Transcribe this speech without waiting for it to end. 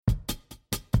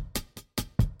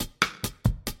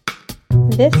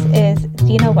This is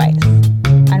Dina Weiss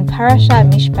on Parashat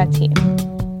Mishpatim.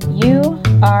 You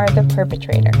are the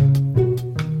perpetrator.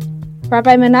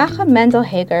 Rabbi Menachem Mendel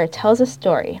Hager tells a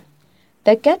story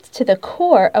that gets to the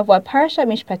core of what Parashat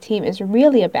Mishpatim is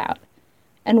really about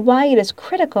and why it is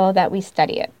critical that we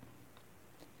study it.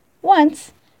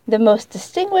 Once, the most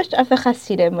distinguished of the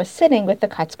Hasidim was sitting with the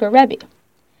Kotzker Rebbe.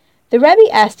 The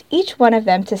Rebbe asked each one of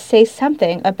them to say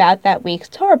something about that week's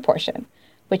Torah portion,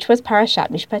 which was Parashat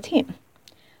Mishpatim.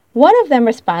 One of them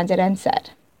responded and said,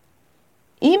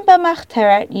 Im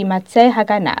b'machteret yimatzeh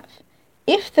haganav,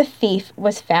 if the thief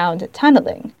was found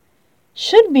tunneling,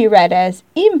 should be read as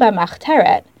Im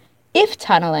b'machteret, if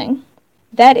tunneling,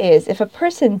 that is, if a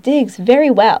person digs very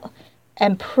well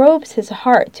and probes his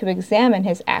heart to examine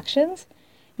his actions,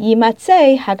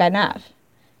 yimatzeh haganav,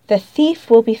 the thief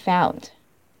will be found.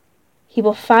 He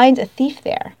will find a thief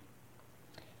there.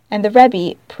 And the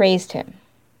Rebbe praised him.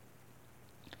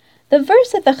 The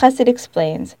verse that the Chassid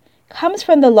explains comes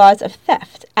from the laws of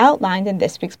theft outlined in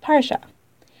this week's parsha.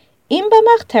 Im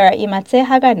b'machteret yimatzeh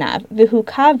haganav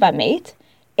v'hukav v'met,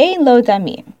 ein lo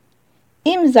damim.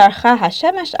 Im zarcha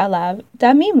hashemesh alav,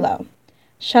 damim lo.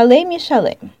 Shalem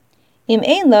yishalem. Im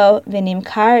ein lo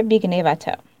v'nimkar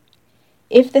b'gnevato.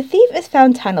 If the thief is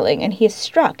found tunneling and he is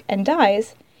struck and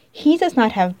dies, he does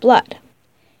not have blood.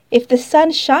 If the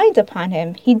sun shines upon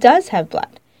him, he does have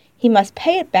blood. He must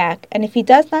pay it back, and if he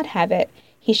does not have it,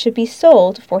 he should be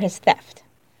sold for his theft.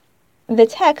 The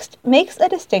text makes a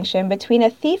distinction between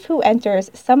a thief who enters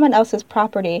someone else's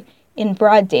property in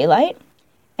broad daylight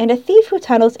and a thief who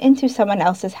tunnels into someone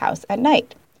else's house at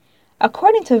night.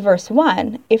 According to verse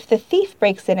 1, if the thief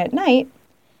breaks in at night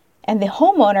and the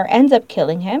homeowner ends up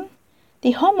killing him,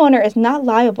 the homeowner is not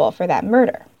liable for that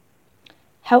murder.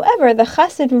 However, the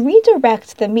Chassid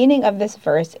redirects the meaning of this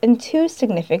verse in two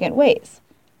significant ways.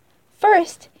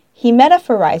 First, he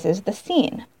metaphorizes the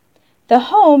scene. The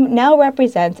home now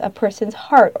represents a person's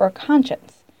heart or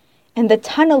conscience, and the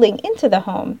tunneling into the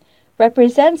home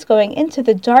represents going into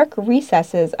the dark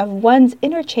recesses of one's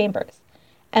inner chambers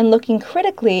and looking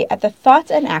critically at the thoughts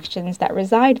and actions that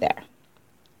reside there.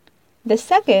 The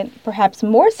second, perhaps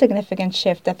more significant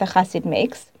shift that the Chassid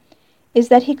makes is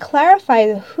that he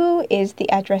clarifies who is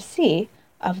the addressee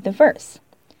of the verse.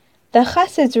 The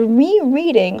Chassid's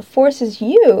rereading forces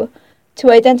you to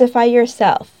identify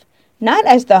yourself, not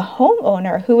as the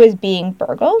homeowner who is being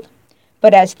burgled,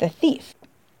 but as the thief,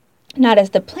 not as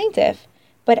the plaintiff,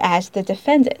 but as the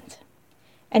defendant.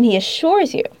 And he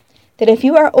assures you that if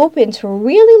you are open to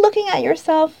really looking at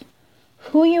yourself,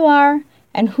 who you are,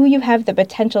 and who you have the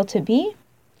potential to be,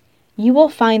 you will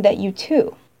find that you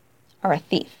too are a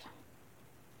thief.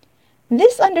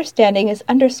 This understanding is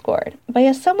underscored by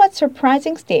a somewhat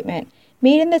surprising statement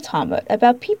made in the Talmud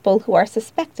about people who are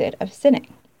suspected of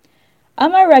sinning.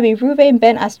 Amar Rabbi Ruvain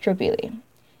ben Astrobili,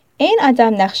 Ein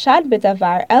adam nachshad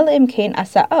bedavar el im kein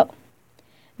asa'o,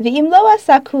 v'im lo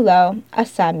asa kulo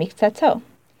asa miktato,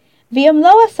 v'im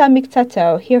lo asa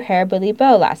miktato hirher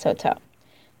belibo lasoto,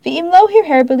 v'im lo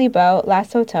hirher belibo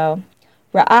lasoto,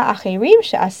 ra'a achirim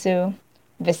she'asu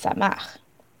v'samach.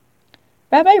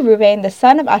 Rabbi Ruvain, the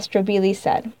son of Astrobili,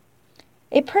 said,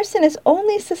 a person is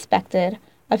only suspected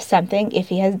of something if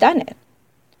he has done it.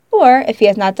 Or, if he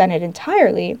has not done it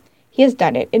entirely, he has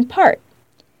done it in part.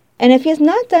 And if he has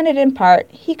not done it in part,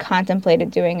 he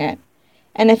contemplated doing it.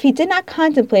 And if he did not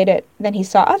contemplate it, then he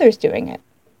saw others doing it,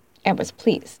 and was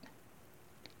pleased.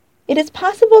 It is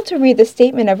possible to read the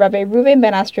statement of Rabbi Ruvain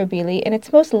ben Astrobili in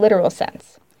its most literal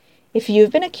sense. If you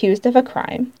have been accused of a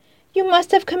crime, you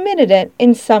must have committed it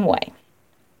in some way.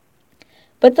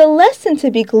 But the lesson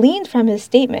to be gleaned from his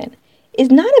statement is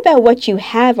not about what you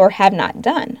have or have not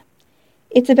done.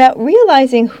 It's about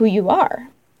realizing who you are.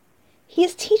 He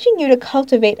is teaching you to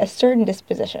cultivate a certain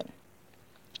disposition.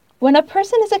 When a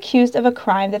person is accused of a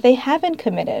crime that they haven't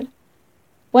committed,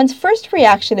 one's first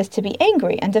reaction is to be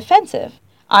angry and defensive.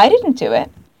 I didn't do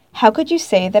it. How could you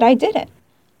say that I did it?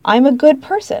 I'm a good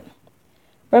person.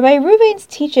 Rabbi Ruvain's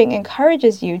teaching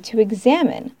encourages you to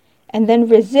examine and then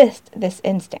resist this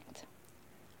instinct.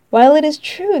 While it is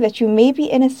true that you may be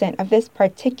innocent of this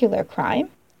particular crime,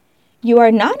 you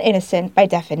are not innocent by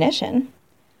definition.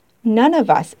 None of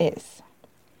us is.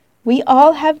 We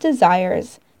all have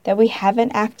desires that we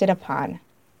haven't acted upon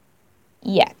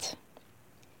yet.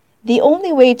 The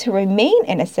only way to remain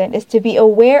innocent is to be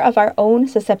aware of our own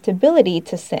susceptibility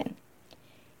to sin.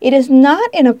 It is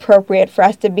not inappropriate for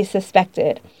us to be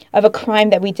suspected of a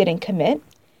crime that we didn't commit,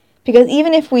 because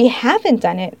even if we haven't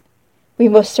done it, we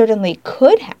most certainly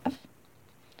could have.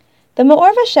 The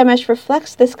Me'or Vashemesh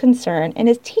reflects this concern in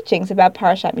his teachings about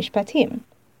Parashat Mishpatim.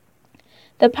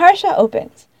 The parsha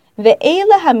opens,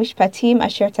 Ve'ela hamishpatim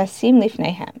asher tasim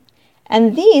lifnehem.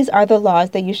 And these are the laws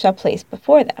that you shall place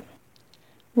before them.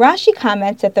 Rashi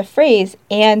comments that the phrase,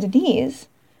 and these,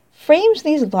 frames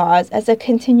these laws as a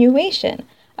continuation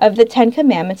of the Ten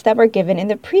Commandments that were given in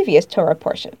the previous Torah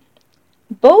portion.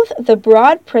 Both the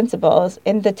broad principles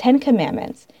in the Ten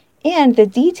Commandments and the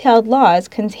detailed laws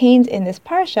contained in this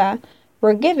parsha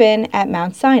were given at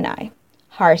Mount Sinai,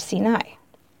 Har Sinai.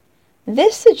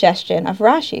 This suggestion of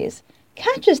Rashi's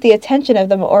catches the attention of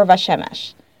the Me'or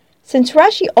Vashemesh, since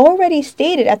Rashi already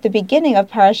stated at the beginning of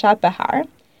Parashat Behar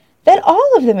that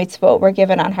all of the mitzvot were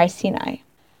given on Har Sinai.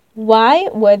 Why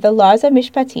would the laws of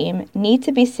Mishpatim need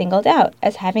to be singled out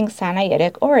as having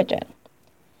Sinaitic origin?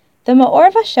 The Me'or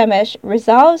Vashemesh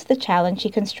resolves the challenge he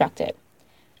constructed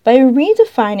by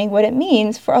redefining what it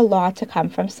means for a law to come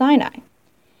from Sinai.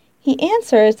 He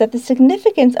answers that the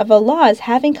significance of a law's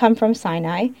having come from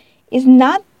Sinai is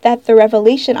not that the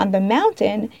revelation on the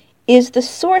mountain is the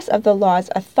source of the law's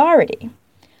authority,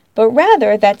 but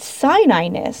rather that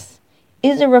Sinai-ness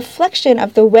is a reflection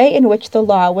of the way in which the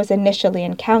law was initially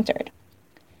encountered.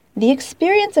 The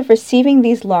experience of receiving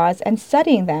these laws and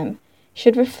studying them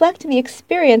should reflect the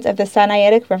experience of the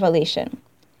Sinaitic revelation,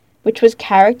 which was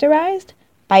characterized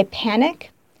by panic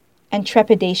and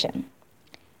trepidation.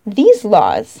 These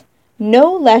laws,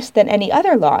 no less than any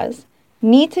other laws,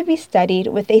 need to be studied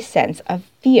with a sense of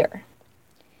fear.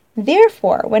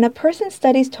 Therefore, when a person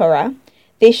studies Torah,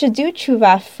 they should do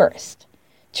tshuva first,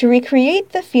 to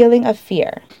recreate the feeling of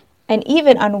fear and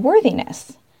even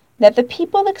unworthiness that the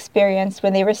people experienced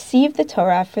when they received the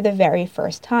Torah for the very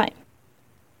first time.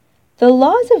 The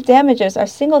laws of damages are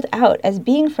singled out as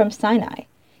being from Sinai,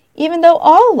 even though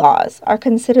all laws are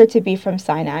considered to be from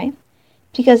Sinai,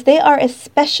 because they are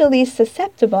especially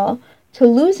susceptible to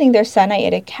losing their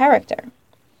Sinaitic character.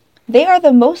 They are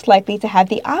the most likely to have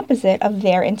the opposite of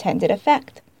their intended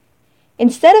effect.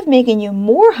 Instead of making you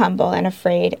more humble and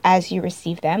afraid as you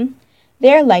receive them,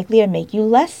 they are likely to make you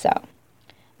less so.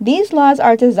 These laws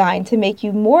are designed to make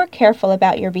you more careful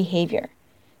about your behavior,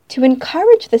 to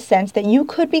encourage the sense that you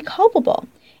could be culpable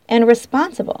and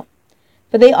responsible,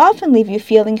 but they often leave you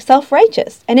feeling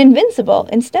self-righteous and invincible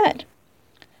instead.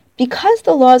 Because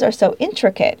the laws are so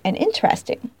intricate and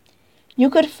interesting, you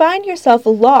could find yourself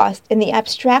lost in the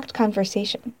abstract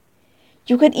conversation.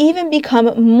 You could even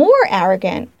become more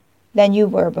arrogant than you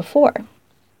were before.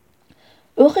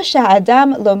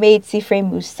 וכשהאדם לומד ספרי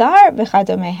מוסר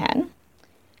וכדומיהן,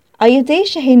 על ידי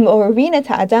שהן מעוררים את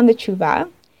האדם לתשובה,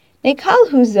 נקל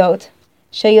הוא זאת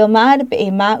שילמד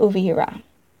באימה וביראה.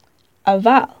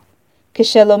 אבל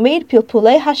כשלומד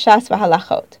פלפולי הש"ס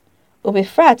וההלכות,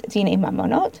 ובפרט דיני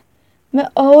ממונות,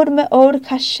 מאוד מאוד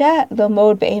קשה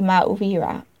ללמוד באימה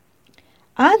וביראה.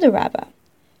 אדרבה,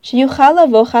 שיוכל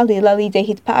לבוא חלילה לידי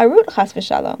התפארות חס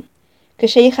ושלום,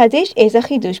 כשיחדש איזה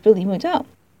חידוש בלימודו.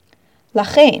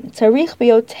 לכן צריך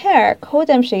ביותר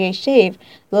קודם שישב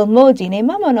ללמוד דיני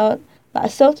ממונות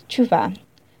לעשות תשובה,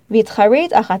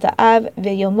 ויתחרט על חטאיו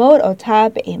וילמוד אותה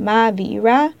באימה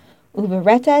ויראה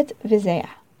וברטט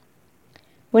וזיעה.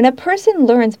 When a person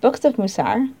learns books of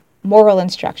Musar, moral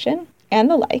instruction, and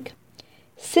the like,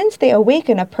 since they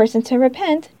awaken a person to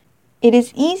repent, it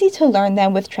is easy to learn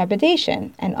them with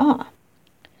trepidation and awe.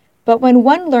 But when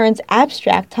one learns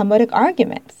abstract Talmudic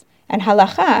arguments and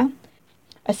halakha,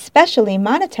 especially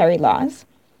monetary laws,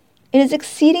 it is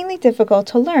exceedingly difficult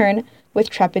to learn with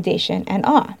trepidation and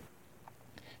awe.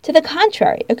 To the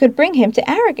contrary, it could bring him to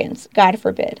arrogance, God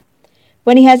forbid,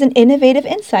 when he has an innovative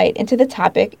insight into the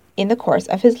topic in the course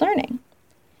of his learning.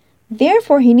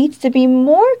 Therefore, he needs to be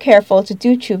more careful to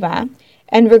do tshuva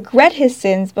and regret his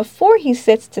sins before he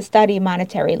sits to study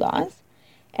monetary laws,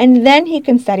 and then he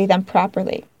can study them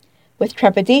properly, with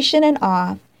trepidation and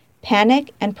awe,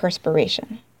 panic and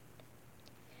perspiration.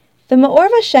 The Me'or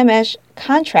Vashemesh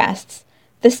contrasts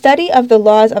the study of the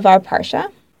laws of our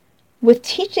parsha with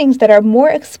teachings that are more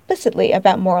explicitly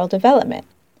about moral development.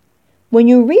 When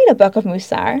you read a book of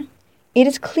Musar, it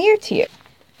is clear to you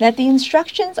that the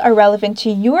instructions are relevant to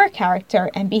your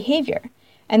character and behavior,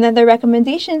 and that the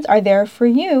recommendations are there for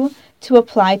you to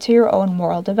apply to your own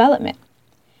moral development.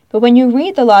 But when you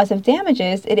read the laws of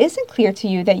damages, it isn't clear to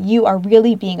you that you are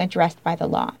really being addressed by the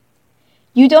law.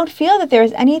 You don't feel that there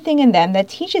is anything in them that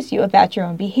teaches you about your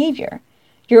own behavior,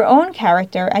 your own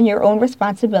character, and your own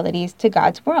responsibilities to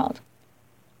God's world.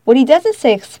 What he doesn't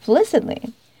say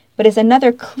explicitly, but is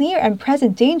another clear and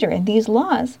present danger in these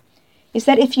laws, is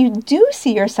that if you do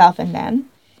see yourself in them,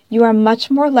 you are much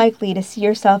more likely to see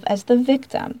yourself as the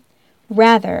victim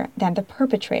rather than the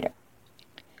perpetrator.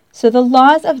 So the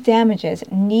laws of damages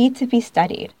need to be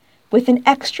studied with an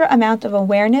extra amount of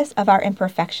awareness of our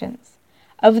imperfections,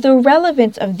 of the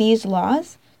relevance of these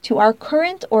laws to our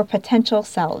current or potential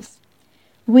selves.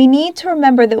 We need to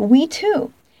remember that we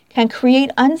too can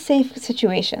create unsafe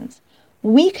situations.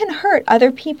 We can hurt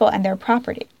other people and their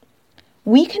property.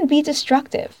 We can be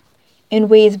destructive in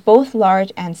ways both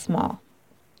large and small.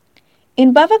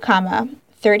 In Bava Kama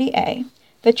 30a,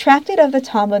 the tractate of the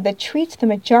Talmud that treats the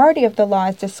majority of the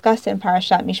laws discussed in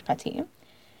Parashat Mishpatim,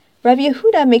 Rav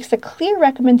Yehuda makes a clear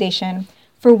recommendation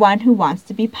for one who wants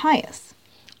to be pious.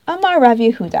 Amar Rav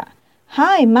Yehuda,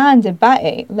 Hai man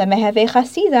deba'e lemeheve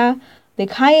chasida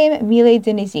lekayim mile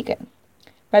dinizikin.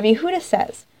 Rav Yehuda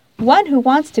says, one who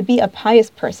wants to be a pious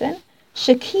person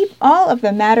should keep all of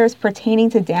the matters pertaining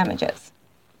to damages.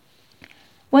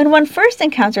 When one first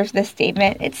encounters this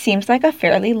statement, it seems like a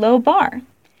fairly low bar.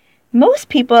 Most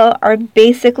people are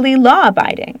basically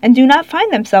law-abiding and do not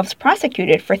find themselves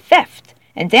prosecuted for theft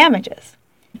and damages.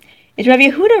 Is Rav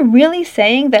Yehuda really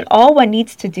saying that all one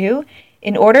needs to do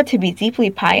in order to be deeply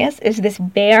pious is this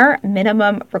bare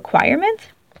minimum requirement?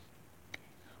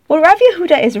 What Rav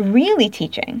Yehuda is really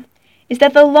teaching is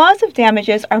that the laws of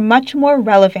damages are much more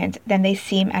relevant than they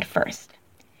seem at first.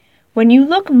 When you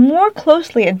look more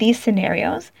closely at these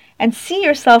scenarios and see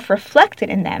yourself reflected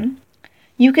in them,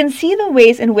 you can see the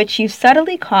ways in which you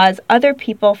subtly cause other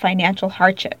people financial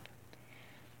hardship,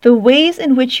 the ways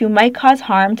in which you might cause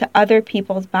harm to other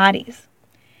people's bodies,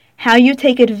 how you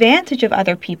take advantage of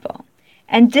other people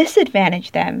and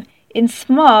disadvantage them in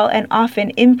small and often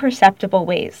imperceptible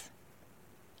ways.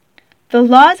 The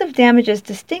laws of damages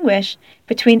distinguish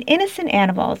between innocent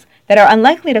animals that are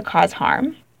unlikely to cause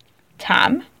harm,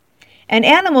 tam, and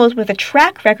animals with a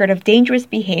track record of dangerous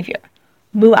behavior,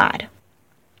 mu'ad.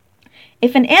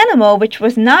 If an animal which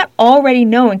was not already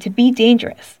known to be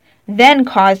dangerous then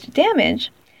caused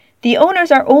damage, the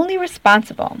owners are only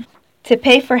responsible to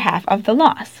pay for half of the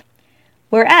loss,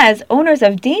 whereas owners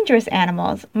of dangerous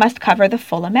animals must cover the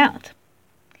full amount.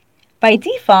 By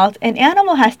default, an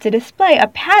animal has to display a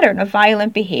pattern of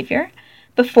violent behavior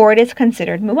before it is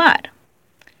considered mu'ad.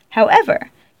 However,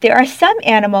 there are some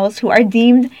animals who are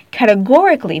deemed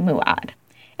categorically mu'ad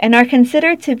and are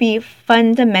considered to be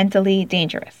fundamentally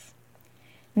dangerous.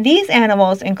 These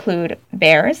animals include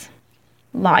bears,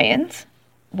 lions,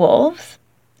 wolves,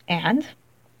 and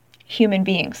human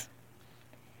beings.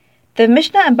 The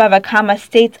Mishnah in Bava Kama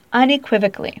states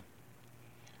unequivocally,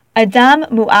 Adam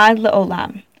mu'ad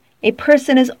le'olam, a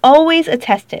person is always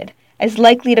attested as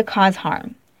likely to cause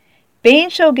harm. Bein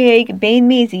shogeg, bein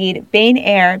mezid, bein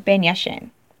bein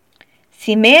yashin.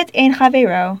 Simeet ein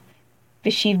chavero,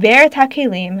 v'shiver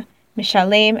takelim,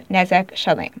 mishalem nezek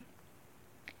shalem.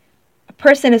 A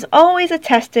person is always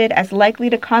attested as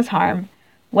likely to cause harm,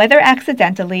 whether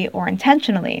accidentally or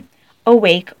intentionally,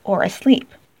 awake or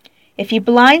asleep. If he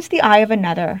blinds the eye of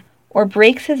another or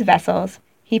breaks his vessels,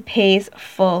 he pays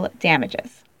full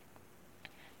damages.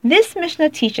 This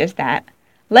Mishnah teaches that,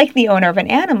 like the owner of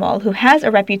an animal who has a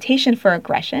reputation for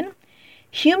aggression,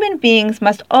 human beings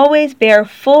must always bear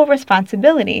full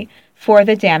responsibility for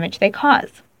the damage they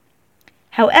cause.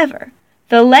 However,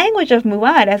 the language of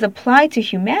mu'ad as applied to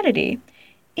humanity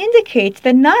indicates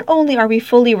that not only are we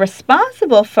fully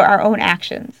responsible for our own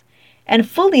actions and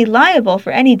fully liable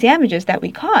for any damages that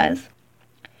we cause,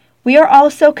 we are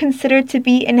also considered to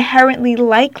be inherently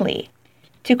likely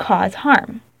to cause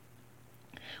harm.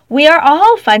 We are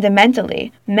all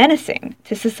fundamentally menacing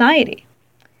to society.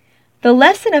 The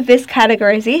lesson of this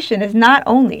categorization is not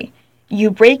only,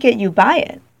 you break it, you buy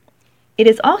it. It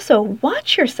is also,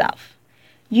 watch yourself.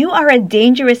 You are a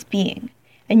dangerous being,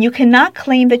 and you cannot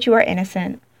claim that you are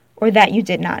innocent or that you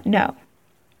did not know.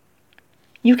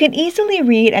 You can easily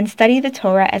read and study the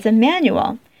Torah as a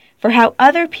manual for how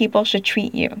other people should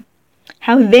treat you,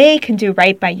 how they can do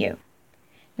right by you.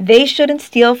 They shouldn't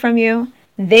steal from you,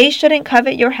 they shouldn't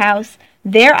covet your house,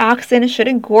 their oxen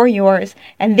shouldn't gore yours,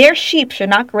 and their sheep should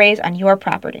not graze on your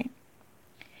property.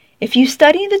 If you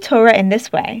study the Torah in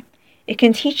this way, it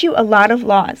can teach you a lot of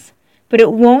laws, but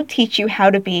it won't teach you how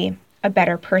to be a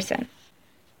better person.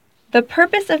 The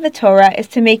purpose of the Torah is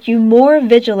to make you more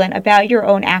vigilant about your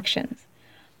own actions,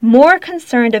 more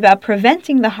concerned about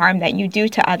preventing the harm that you do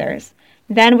to others,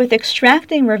 than with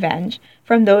extracting revenge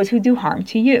from those who do harm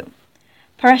to you.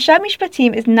 Parashat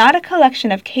Mishpatim is not a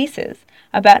collection of cases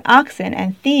about oxen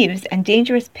and thieves and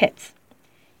dangerous pits.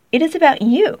 It is about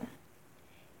you.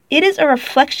 It is a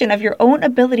reflection of your own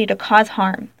ability to cause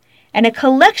harm, and a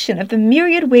collection of the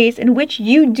myriad ways in which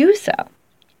you do so.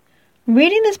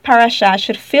 Reading this parasha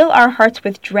should fill our hearts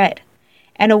with dread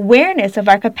and awareness of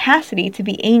our capacity to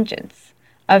be agents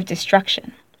of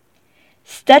destruction.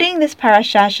 Studying this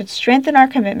parasha should strengthen our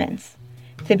commitments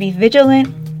to be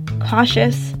vigilant,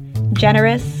 cautious,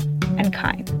 generous, and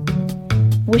kind.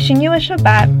 Wishing you a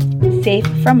Shabbat safe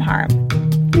from harm.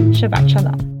 Shabbat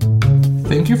Shalom.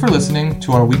 Thank you for listening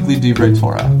to our weekly Divrei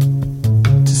Torah.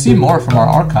 To see more from our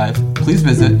archive, please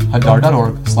visit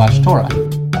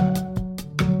hadar.org/Torah.